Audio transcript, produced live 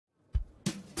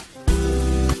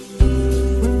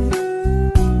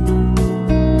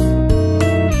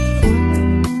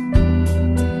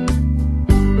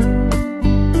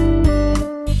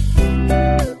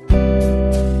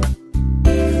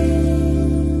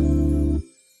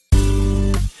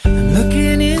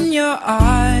your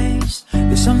eyes,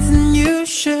 there's something you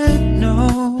should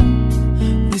know.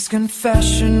 This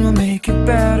confession will make it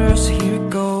better, so here it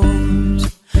goes.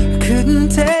 I couldn't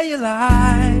tell you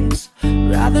lies,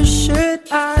 rather should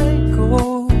I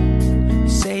go,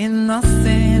 saying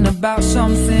nothing about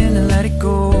something and let it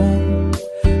go.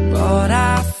 But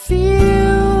I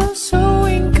feel so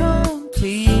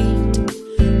incomplete,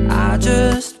 I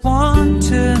just want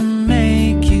to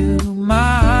make you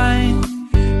mine.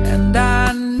 And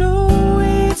I know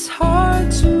it's hard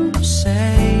to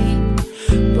say,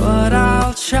 but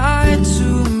I'll try to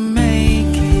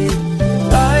make it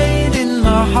right. In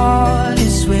my heart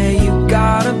is where you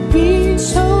gotta be,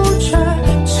 so try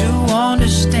to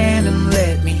understand and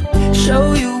let me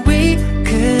show you we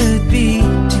could be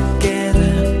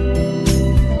together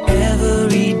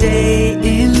every day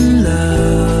in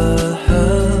love.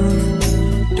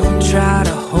 Don't try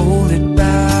to hold it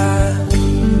back.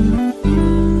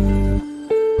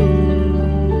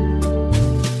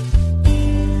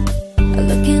 I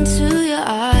look into your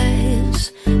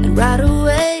eyes and right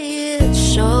away it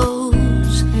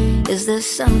shows. Is there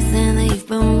something that you've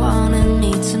been wanting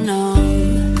me to know?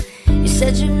 You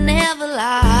said you never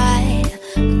lied,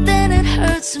 but then it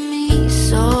hurts me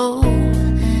so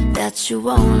that you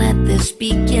won't let this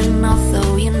begin.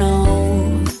 Although you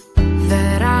know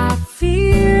That I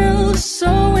feel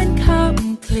so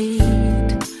incomplete,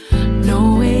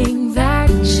 knowing that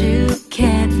you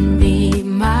can't be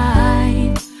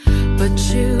mine. But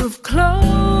you've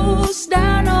closed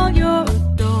down all your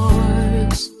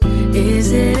doors.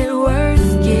 Is it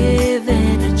worth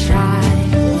giving a try?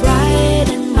 right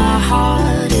in my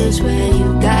heart is where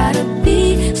you gotta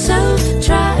be. So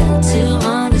try to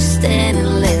understand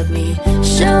and let me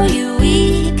show you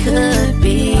we could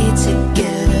be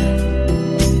together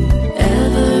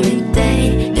every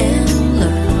day in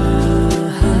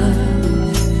love.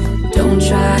 Don't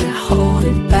try to hold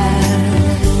it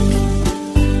back.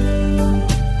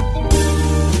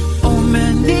 Oh,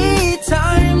 many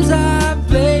times I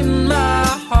blame my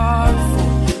heart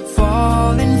for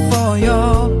falling for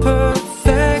your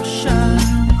perfection.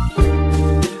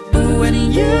 But when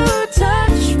you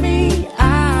touch me,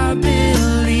 I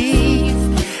believe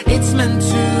it's meant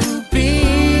to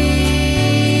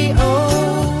be.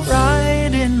 Oh,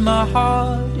 right in my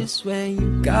heart is where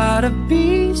you gotta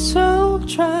be. So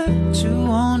try to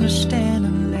understand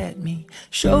and let me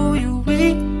show you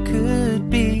we could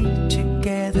be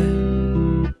together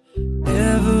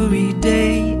every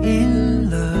day in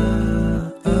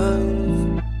love.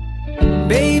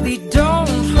 Baby, don't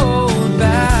hold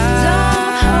back.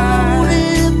 Don't hold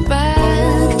it back.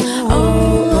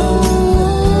 Oh, oh,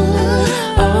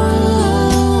 oh,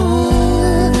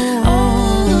 oh.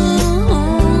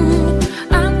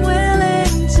 I'm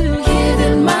willing to Give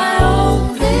it my all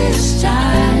this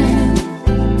time.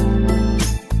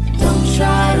 Don't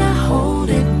try to hold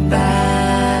it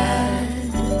back.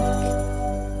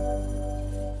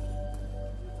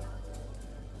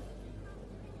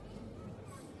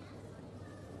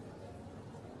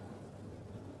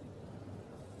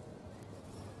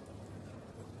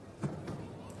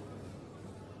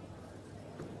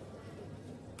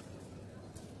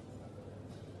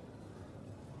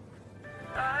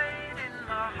 Right in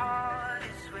my heart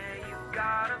is where you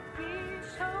gotta be.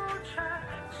 So try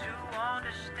to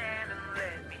understand and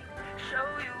let me show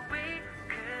you we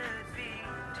could be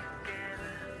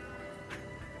together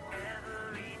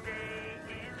every day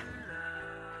in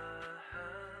love.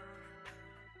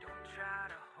 Don't try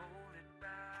to hold it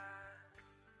back.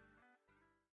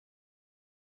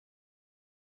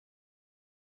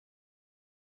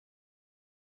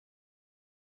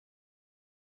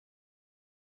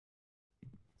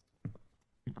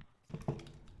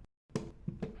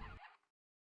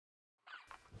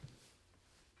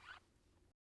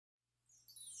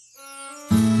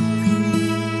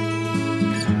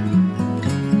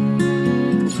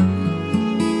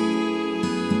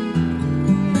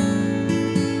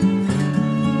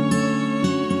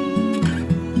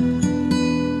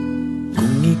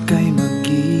 Kung ika'y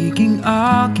magiging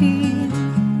akin,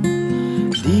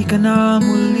 di ka na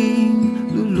muling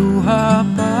luluha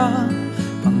pa.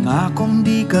 Pangakong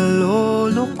di ka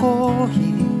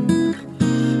lolokohin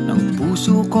ng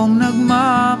puso kong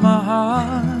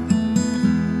nagmamahal.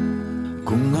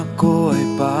 Kung ako ay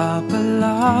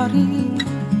papalarin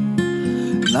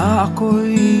na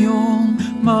ako'y iyong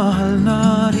mahal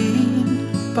na rin,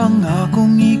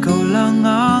 pangakong ikaw lang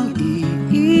ang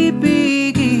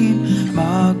iibigin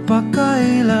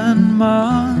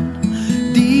magpakailanman.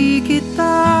 Di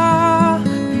kita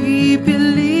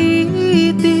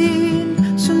pipilitin,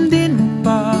 sundin mo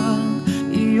pa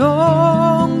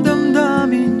iyong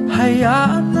damdamin.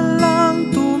 Hayaan na lang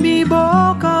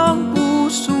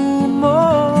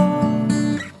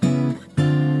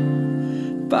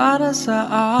para sa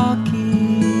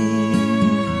akin.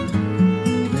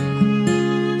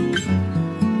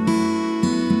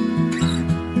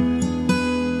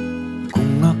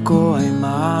 Kung ako ay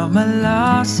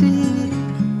mamalasin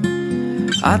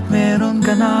at meron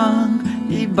ka ng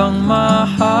ibang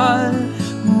mahal,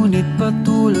 ngunit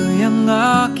patuloy ang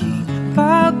aking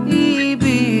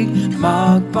pag-ibig,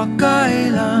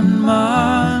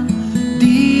 magpakailanman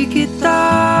di kita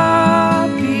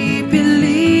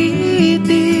pipilitin.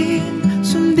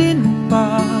 Sundin mo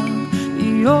pa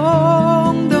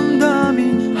iyong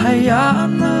damdamin,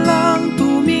 hayaan na lang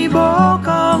tumibok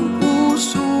ang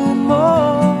puso mo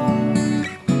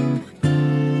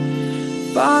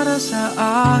para sa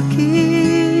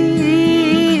akin.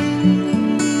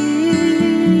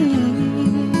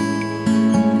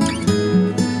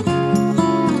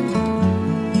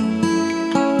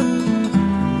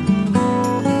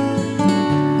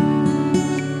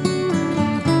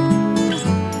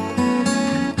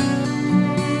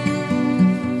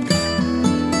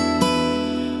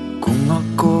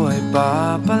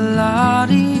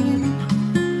 Papalarin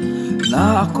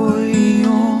na ako'y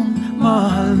iyong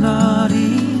mahal na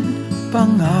rin,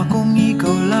 pangakong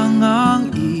ikaw lang ang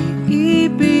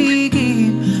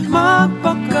iibigin,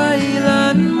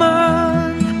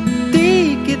 magpakailanman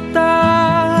di kita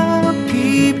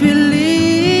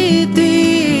pipilitin.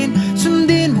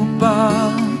 Sundin mo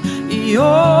pa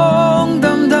iyong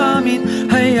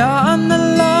damdamin, hayaan na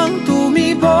lang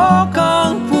tumibok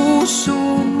ang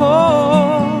puso mo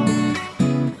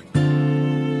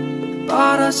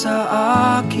para sa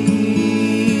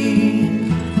akin.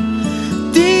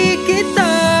 Di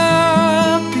kita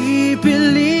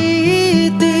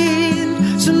pipilitin.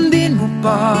 Sundin mo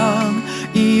pang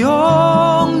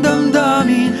iyong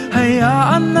damdamin,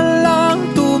 hayaan na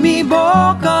lang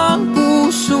tumibok ang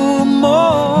puso mo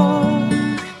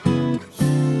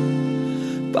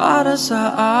para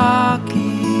sa akin.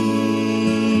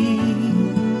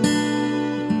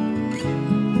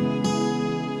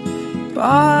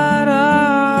 Para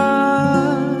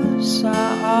sa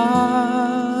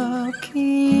akin.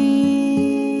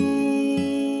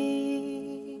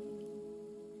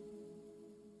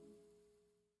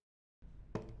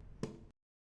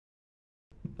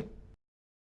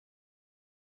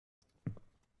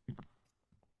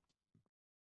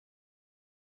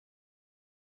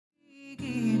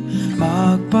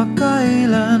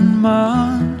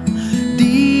 Magpakailanman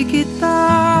di kita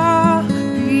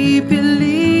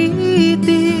pipilitin.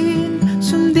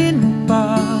 Sundin mo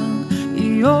pa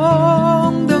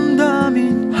iyong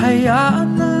damdamin,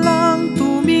 hayaan na lang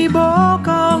tumibok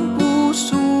ang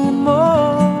puso mo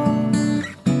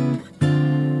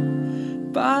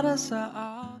para sa akin.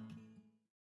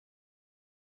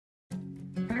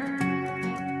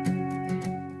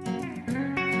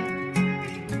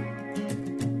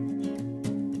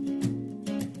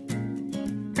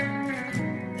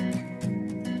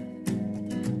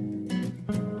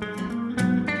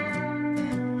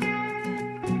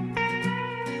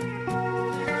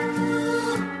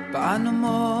 Paano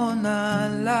mo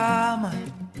nalaman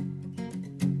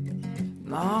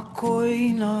na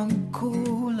ako'y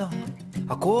nagkulang?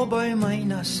 Ako ba'y may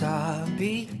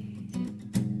nasabi?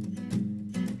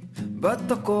 Ba't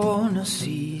ako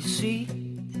nasisi?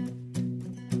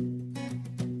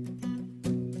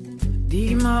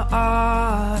 Di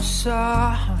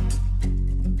maaasahan,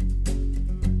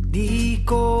 di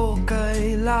ko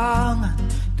kailangan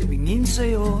tumingin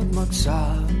sa'yo at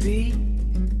magsabi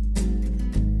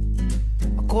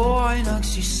ako ay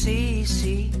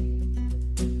nagsisisi.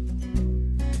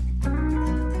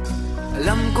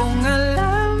 Alam kong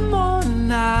alam mo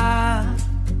na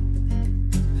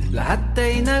lahat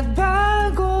ay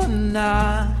nagbago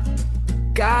na,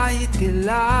 kahit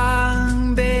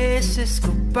ilang beses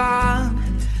ko pang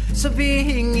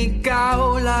sabihing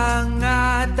ikaw lang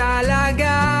nga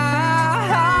talaga.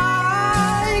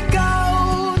 Ikaw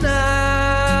na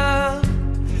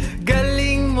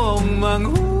galing mong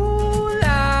manghula,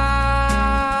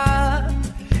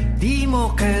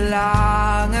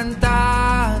 kailangan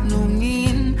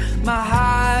tanungin,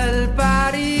 mahal pa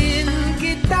rin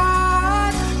kita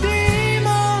at di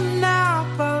mo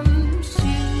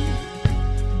napansin.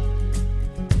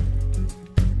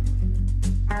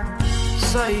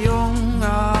 Sa iyong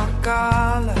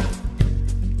akala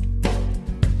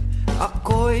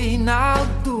ako'y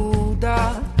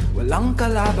nagduda, walang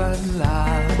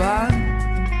kalaban-laban,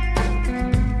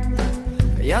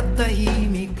 kaya't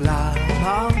tahimik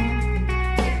lamang.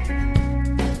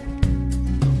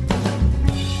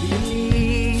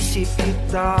 Inisip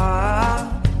kita,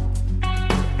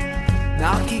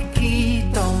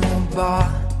 nakikita mo ba?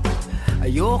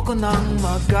 Ayoko nang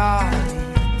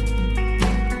magalit,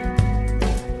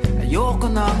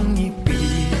 ayoko nang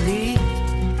ipilit.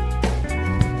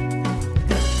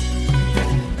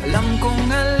 Alam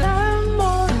kong alam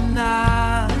mo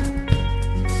na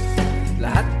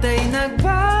lahat ay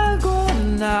nagbago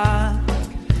na.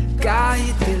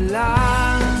 Kahit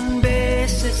ilang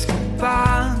beses ka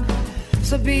pang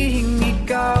sabihing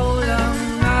ikaw lang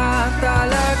nga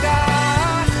talaga.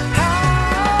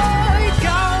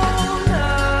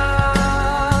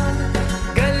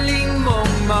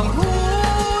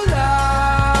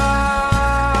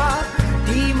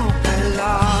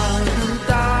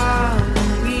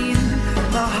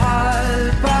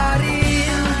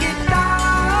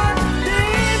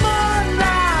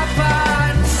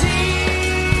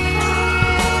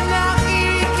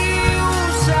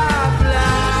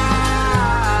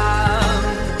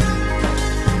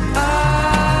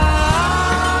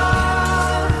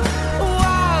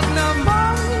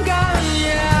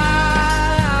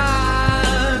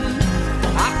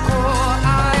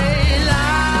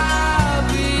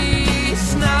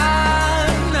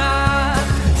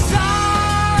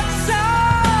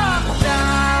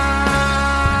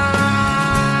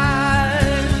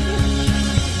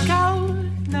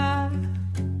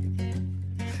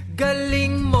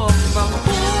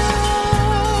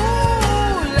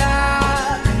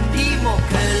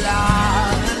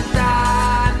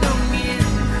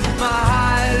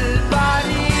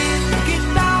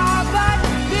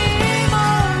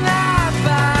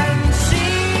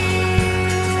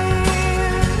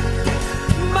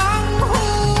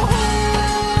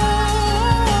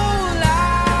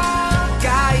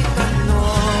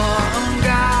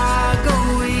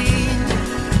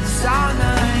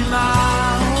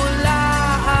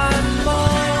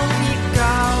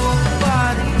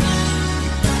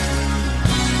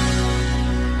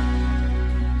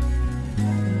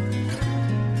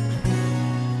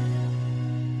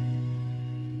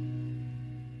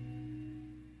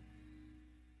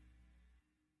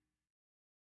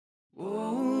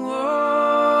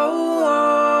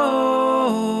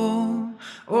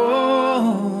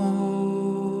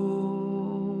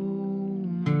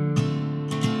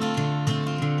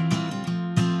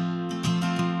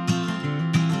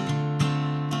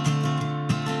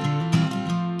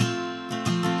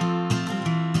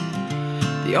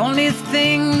 The only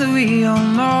thing that we all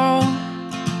know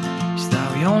is that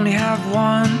we only have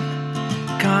one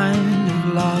kind of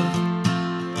love.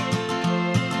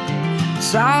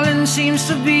 Silence seems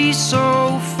to be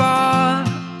so far,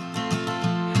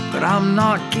 but I'm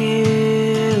not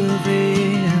giving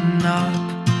up.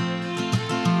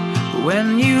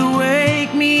 When you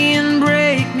wake me and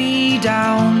break me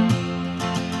down,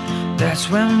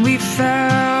 that's when we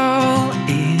fell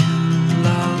in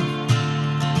love.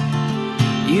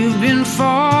 You've been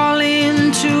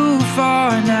falling too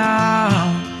far now,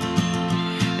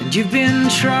 and you've been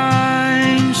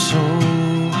trying so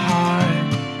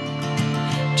hard.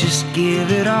 Just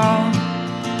give it all,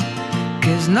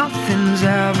 'cause nothing's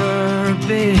ever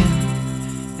been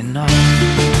enough.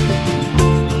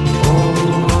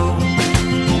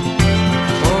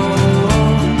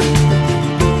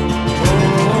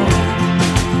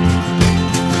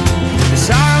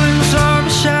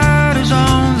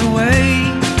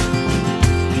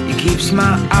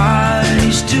 My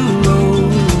eyes to roll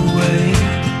away.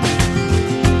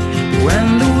 When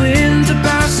the winds are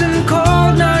passing,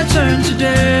 cold nights turn to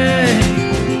day,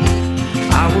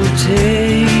 I will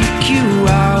take you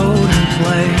out and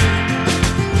play.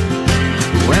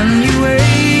 When you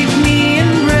wake me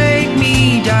and break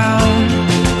me down,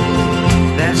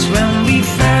 that's when we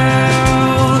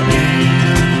fell in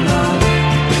love.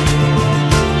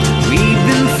 We've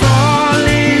been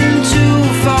falling too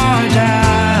far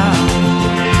down,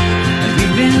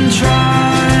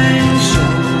 trying so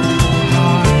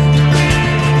hard.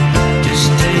 Just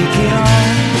take it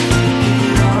all,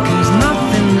 'cause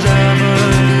nothing's ever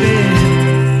been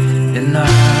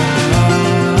enough.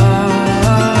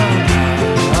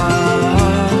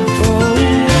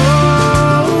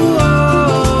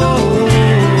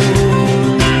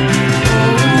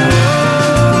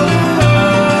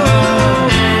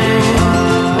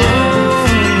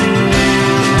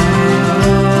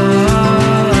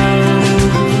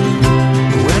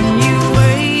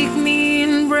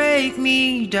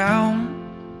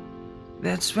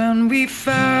 That's when we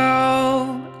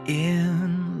fell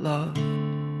in love.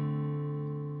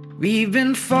 We've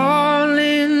been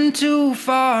falling too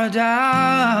far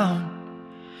down,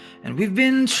 and we've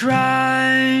been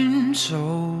trying so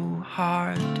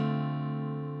hard.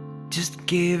 Just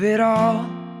give it all,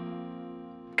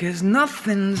 'cause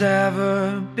nothing's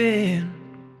ever been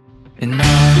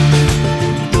enough.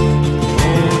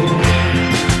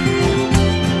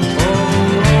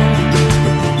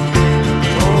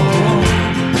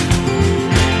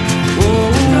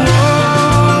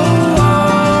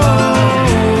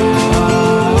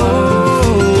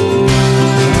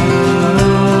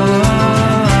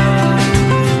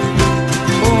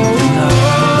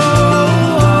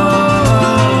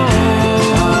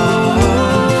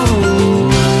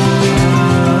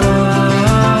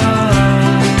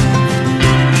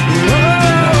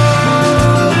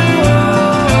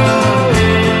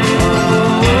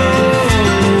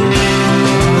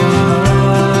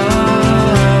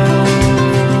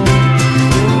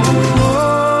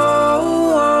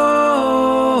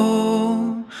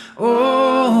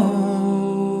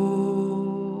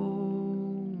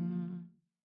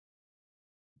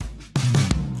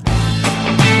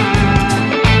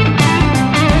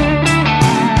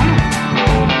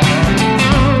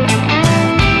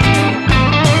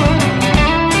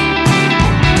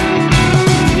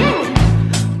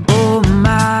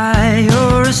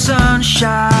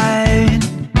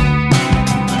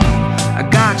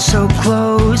 so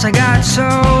close, I got so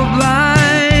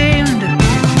blind.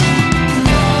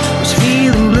 Was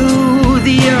feeling blue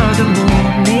the other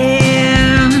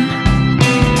morning.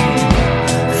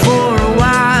 For a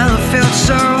while I felt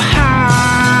so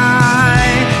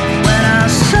high when I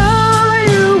saw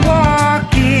you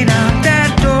walking out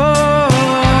that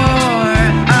door.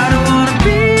 I don't wanna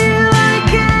be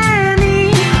like any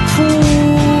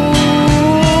fool.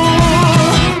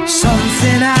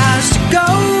 Something has to go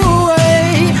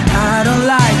away. I don't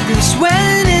like this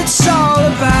when it's all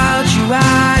about you.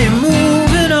 I am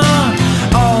moving on,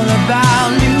 all about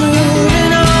me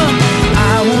moving on.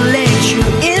 I won't let you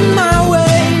in my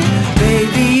way.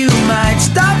 Baby, you might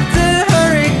stop the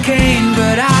hurricane,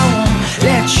 but I won't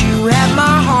let you have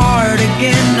my heart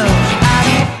again. No, I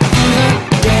don't give a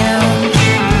damn.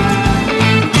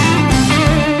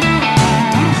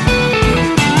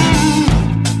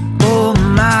 Oh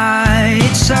my,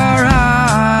 it's alright.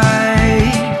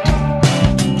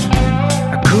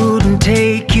 I couldn't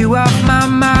take you off my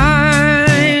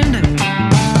mind,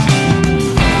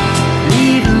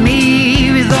 leaving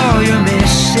me with all your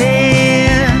misses.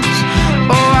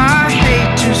 Oh, I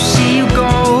hate to see you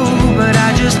go, but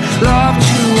I just love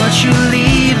to watch you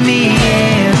leave me.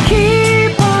 Yeah,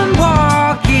 keep on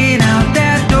walking out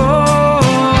that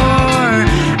door.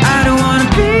 I don't wanna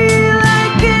be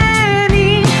like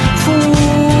any fool.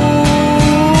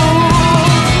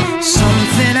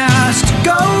 Something has to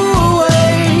go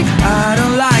away. I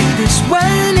don't like this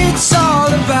when it's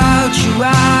all about you. I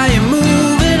am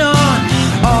moving on,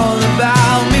 all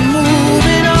about me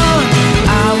moving on. I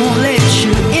won't let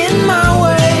you in my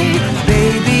way.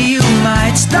 Baby, you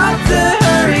might stop the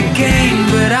hurricane,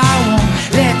 but I won't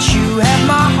let you have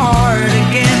my heart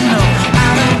again. No, I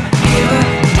don't give a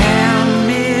damn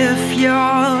if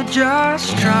you're just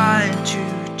trying to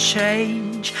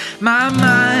change my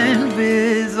mind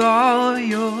with all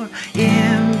your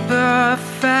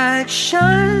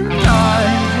imperfection. I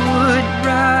would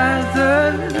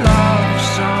rather love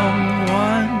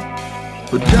someone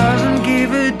who doesn't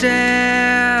give a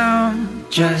damn,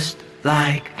 just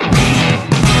like me.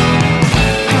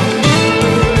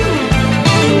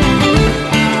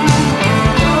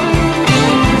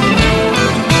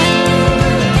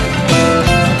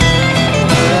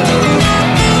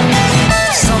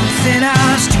 Something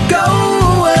has to go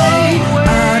away.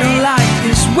 I don't like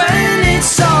this when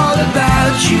it's all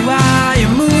about you. I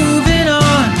am moving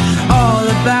on, all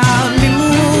about me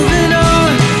moving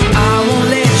on. I won't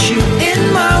let you in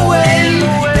my way.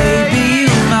 Baby,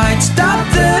 you might stop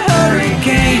the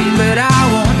hurricane, but I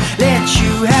won't let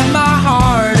you have my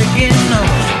heart again. No,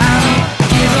 I don't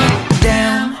give a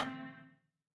damn.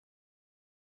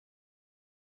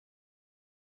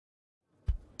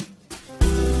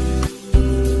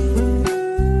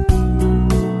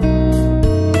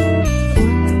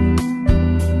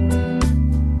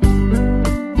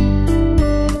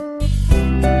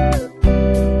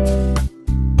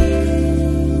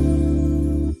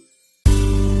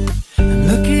 I'm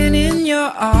looking in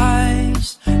your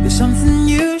eyes. There's something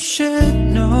you should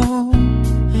know.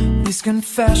 This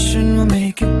confession will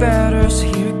make it better, so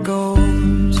here it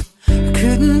goes. I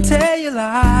couldn't tell you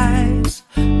lies.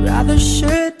 Rather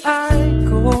should I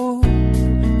go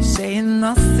saying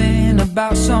nothing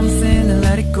about something and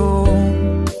let it go?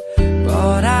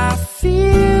 But I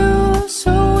feel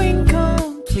so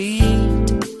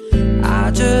incomplete.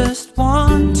 I just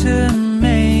want to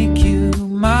make you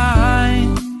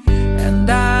mine, and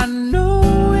I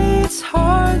know it's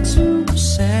hard to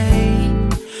say,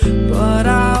 but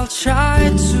I'll try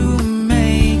to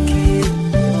make it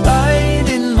right.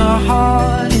 In my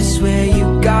heart is where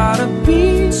you gotta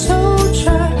be, so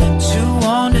try to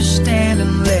understand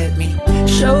and let me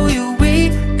show you we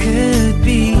could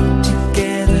be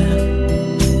together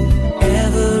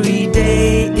every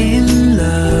day in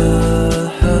love.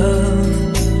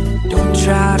 Don't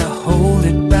try to hold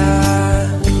it back.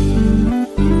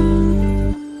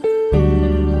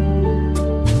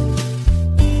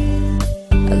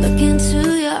 I look into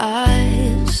your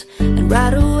eyes, and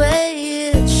right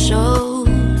away it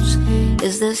shows.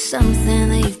 Is there something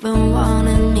that you've been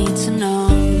wanting me to know?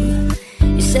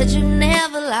 You said you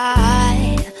never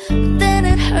lie, but then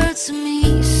it hurts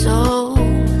me so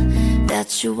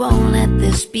that you won't let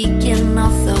this begin.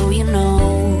 Although you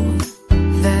know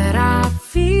that I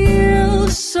feel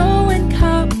so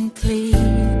incomplete,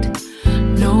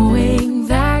 knowing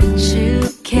that you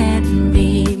can't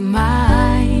be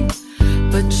mine,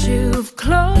 but you've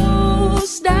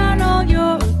closed down all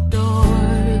your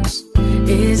doors.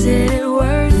 Is it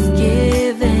worth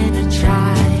giving a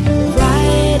try?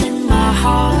 Right in my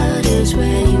heart is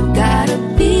where you gotta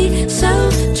be, so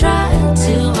try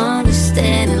to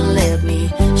understand and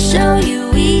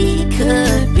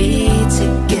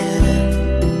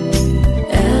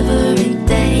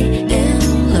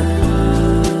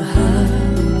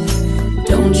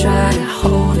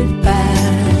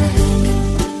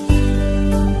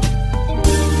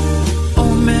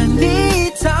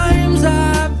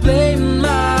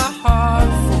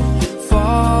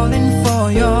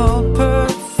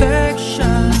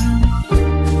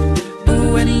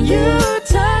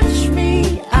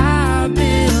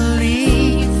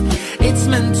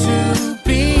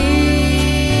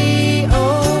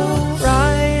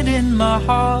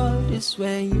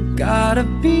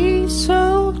gotta be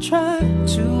so try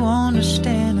to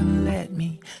understand and let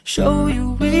me show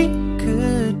you we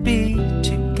could be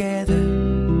together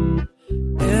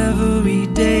every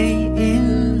day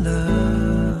in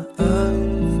love.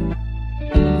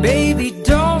 Baby,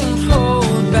 don't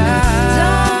hold back.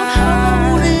 Don't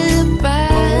hold it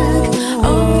back.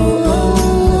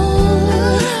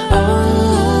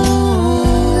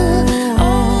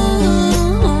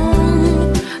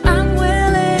 I'm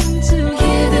willing to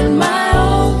give it my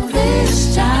all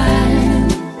this time.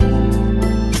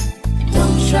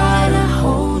 Don't try to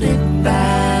hold it back.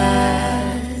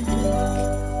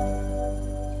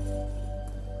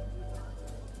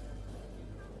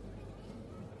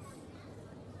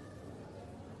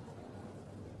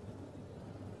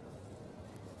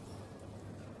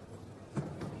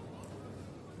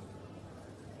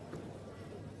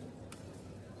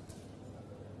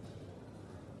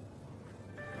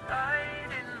 Light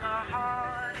in my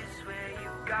heart is where you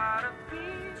gotta be.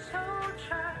 So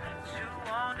try to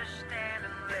understand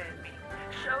and let me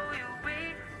show you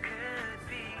we could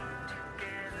be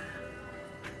together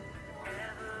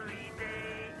every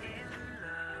day in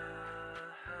love.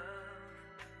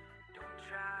 Don't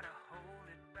try to hold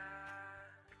it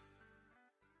back.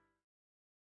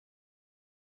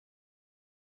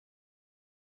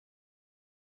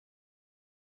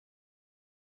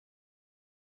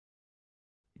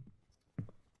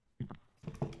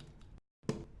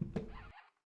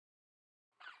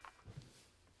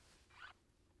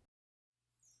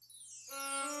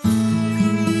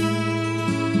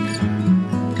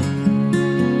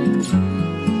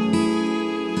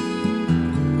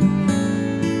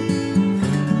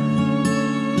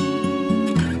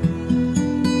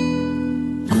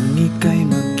 Kung ika'y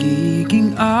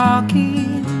magiging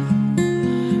akin,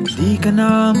 di ka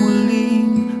na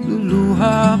muling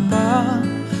luluha pa.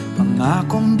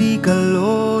 Pangakong di ka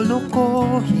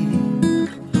lolokohin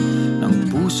ng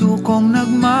puso kong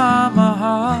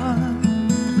nagmamahal.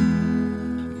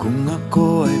 Kung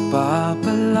ako ay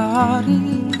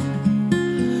papalarin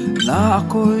na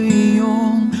ako'y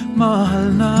iyong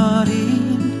mahal na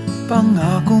rin,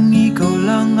 pangakong ikaw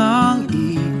lang ang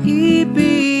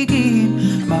iibigin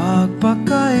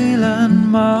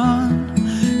magpakailanman.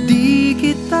 Di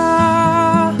kita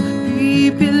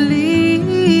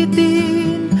pipilitin,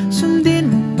 sundin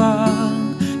mo pa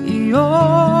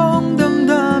iyong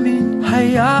damdamin.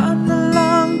 Hayaan na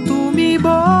lang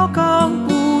tumibok ang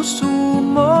puso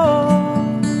mo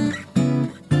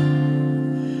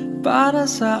para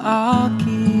sa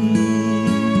akin.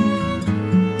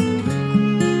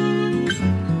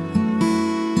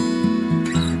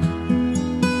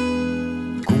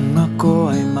 Kung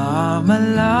ako ay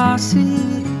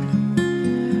mamalasin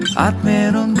at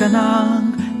meron ka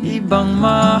ng ibang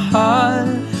mahal,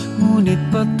 ngunit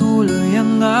patuloy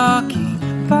ang aking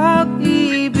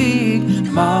pag-ibig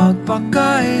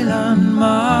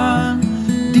magpakailanman.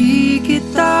 Di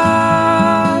kita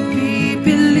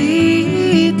pipilitin,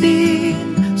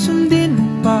 sundin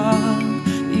mo pa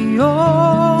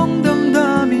iyong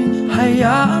damdamin.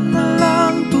 Hayaan na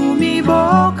lang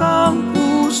tumibok ang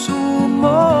puso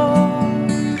mo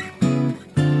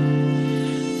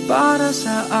para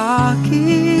sa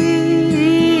akin.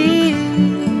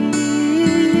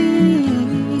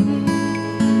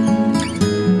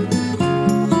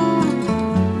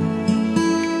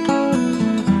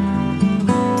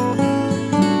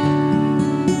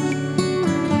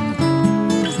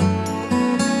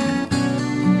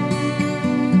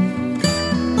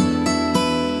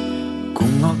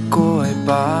 Kung ako ay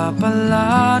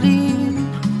papalarin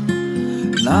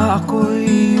na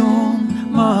ako'y iyong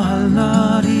mahal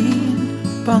na rin,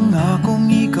 pangakong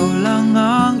ikaw lang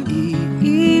ang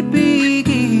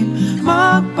iibigin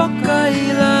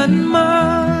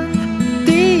magpakailanman.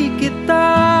 Di kita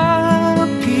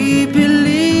pipilitin,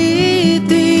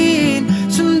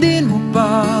 sundin mo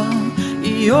pa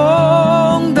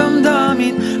iyong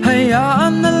damdamin.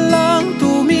 Hayaan na lang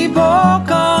tumibok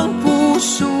ang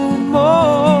puso mo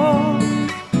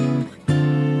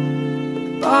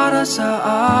para sa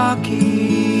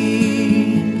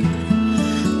akin.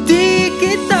 Di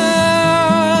kita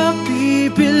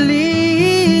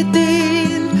pipilitin,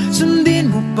 sundin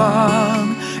mo pa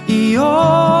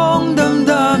iyong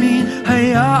damdamin.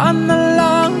 Hayaan na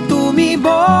lang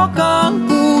tumibok ang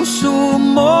puso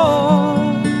mo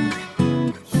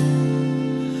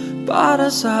para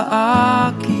sa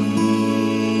akin.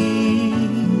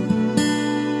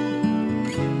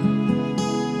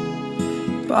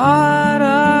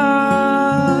 Para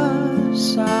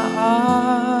sa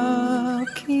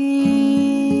akin.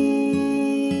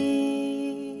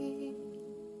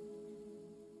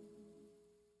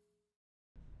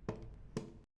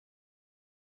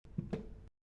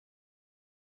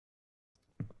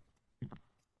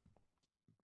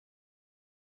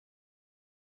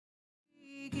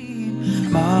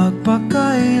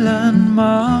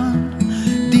 Pagkailanman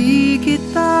di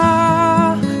kita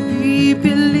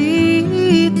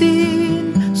pipilitin,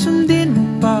 sundin mo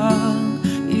pa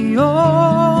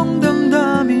iyong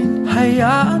damdamin.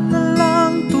 Hayaan na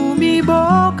lang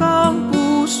tumibok ang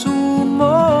puso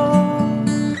mo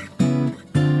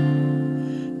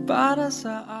para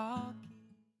sa akin.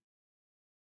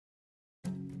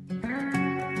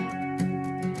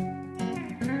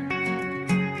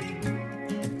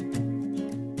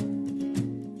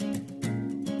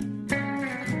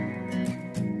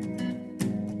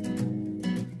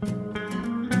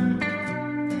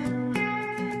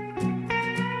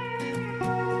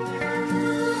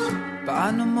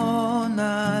 Paano mo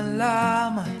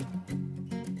nalaman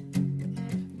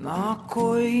na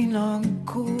ako'y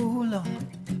nagkulang?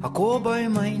 Ako ba'y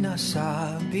may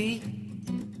nasabi?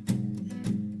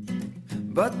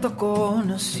 Ba't ako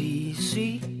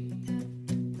nasisi?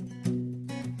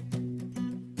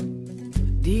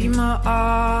 Di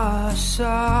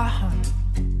maaasahan,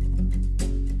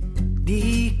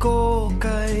 di ko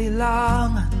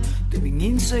kailangan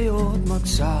tumingin sa'yo at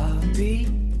magsabi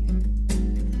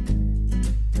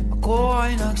ako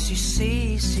ay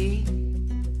nagsisisi.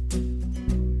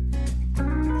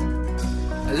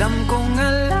 Alam kong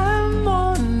alam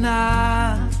mo na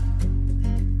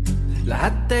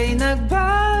lahat ay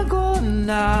nagbago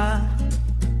na.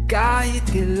 Kahit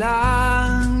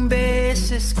ilang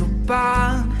beses ko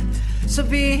pang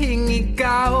sabihing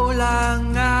ikaw lang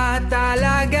nga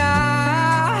talaga.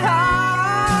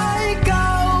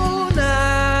 Ikaw na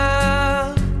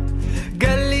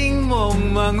galing mong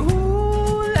manghula.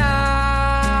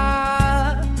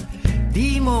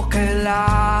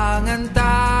 Kailangan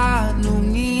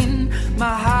tanungin,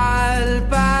 mahal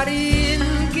pa rin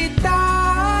kita.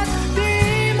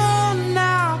 Di mo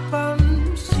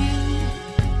napansin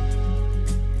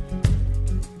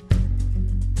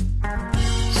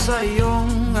sa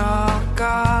iyong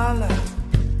akala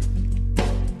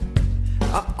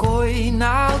ako'y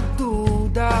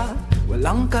nagduda,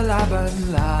 walang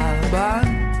kalaban-laban,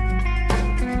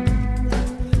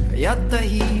 kaya't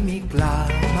tahimik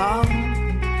lamang.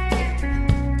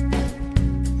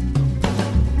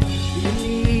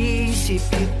 Inisip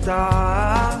kita,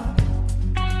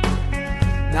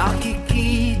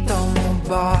 nakikita mo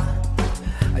ba?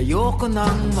 Ayoko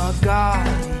nang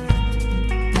magalit,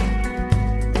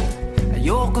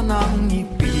 ayoko nang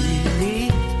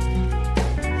ipilit.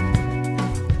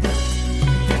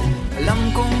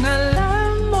 Alam kong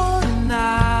alam mo na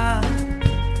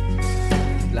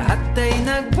lahat ay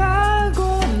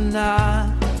nagbago na.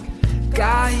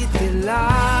 Kahit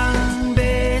ilang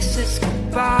beses ko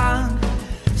pang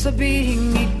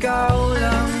sabihing ikaw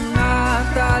lang nga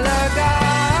talaga.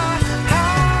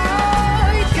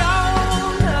 Ikaw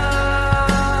na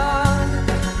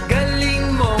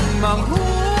galing mong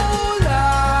manghula.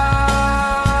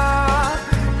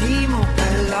 Di mo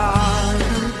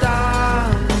kailangan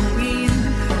tanungin,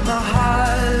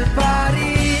 mahal pa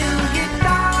rin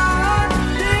kita.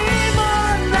 Di mo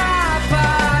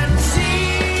napansin,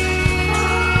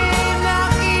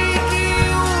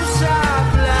 nakikiusap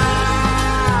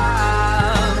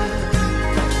lang.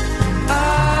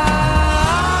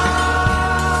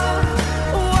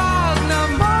 Wag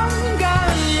naman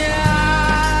ganyan.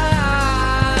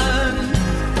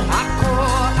 Ako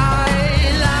ay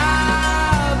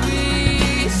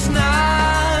labis na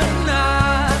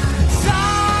nasasaktan.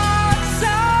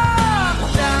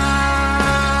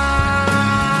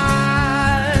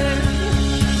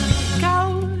 Ikaw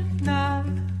na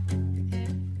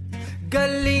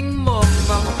galing mong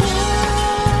manghula.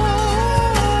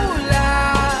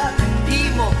 Di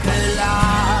mo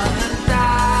kailangan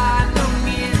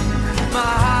tanungin,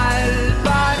 mahal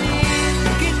pa rin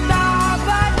kita.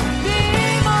 Ba't di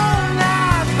mo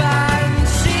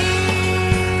napansin?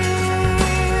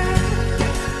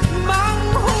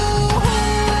 Manghuhula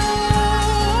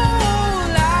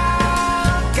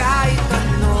kahit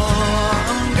ano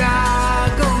ang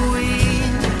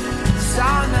gagawin.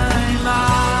 Sana'y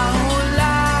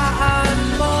mahulaan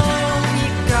mong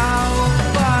ikaw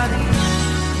pa rin.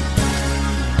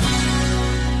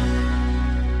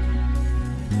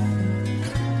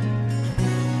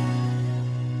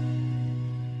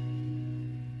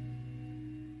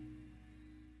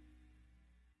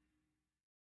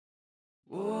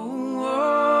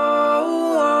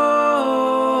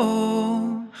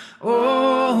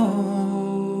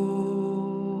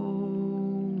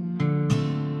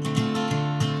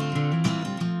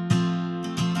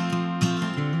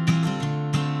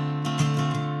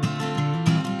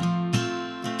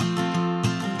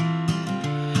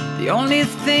 The only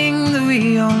thing that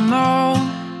we all know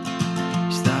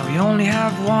is that we we only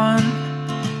have one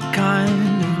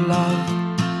kind of love.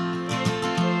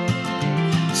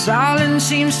 Silence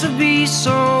seems to be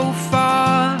so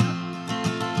far,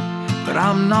 but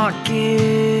I'm not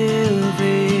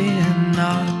giving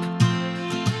up.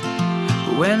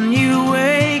 When you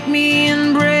wake me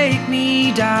and break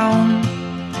me down,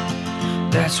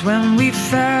 that's when we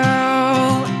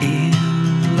fell in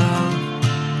love.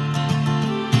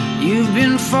 You've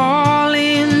been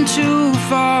falling too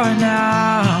far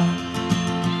now,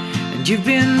 and you've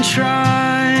been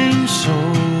trying so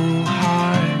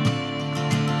hard.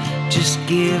 Just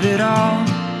give it all,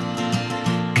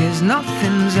 'cause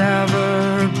nothing's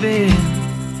ever been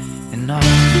enough.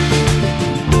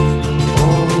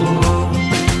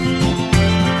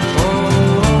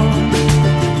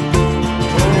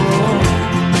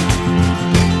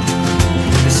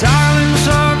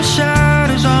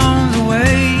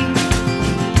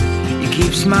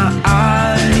 My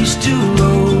eyes to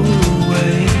roll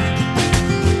away.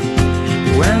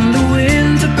 When the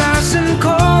winds are passing,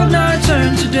 cold nights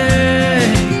turn to day,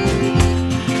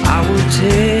 I will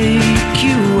take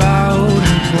you out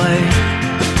and play.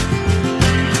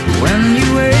 When you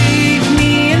wake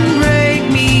me and break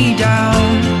me down,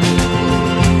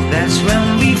 that's when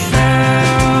we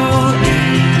fell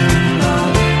in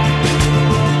love.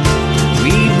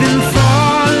 We've been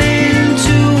falling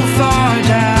too far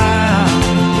down,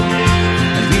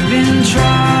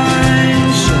 trying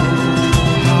so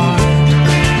hard.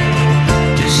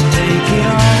 Just take it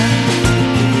all,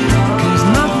 'cause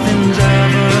nothing's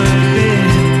ever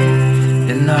been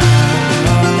enough.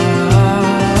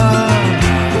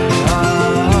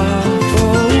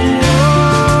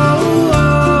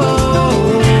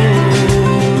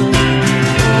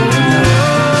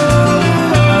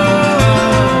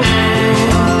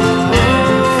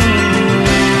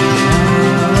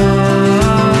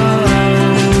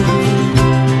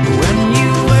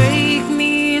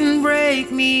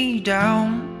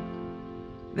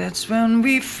 That's when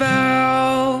we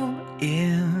fell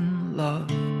in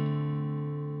love.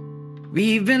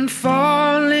 We've been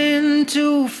falling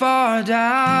too far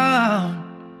down,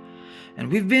 and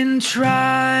we've been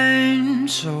trying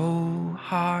so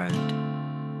hard.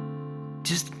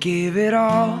 Just give it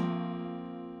all,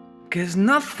 'cause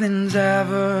nothing's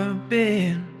ever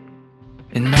been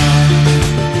enough.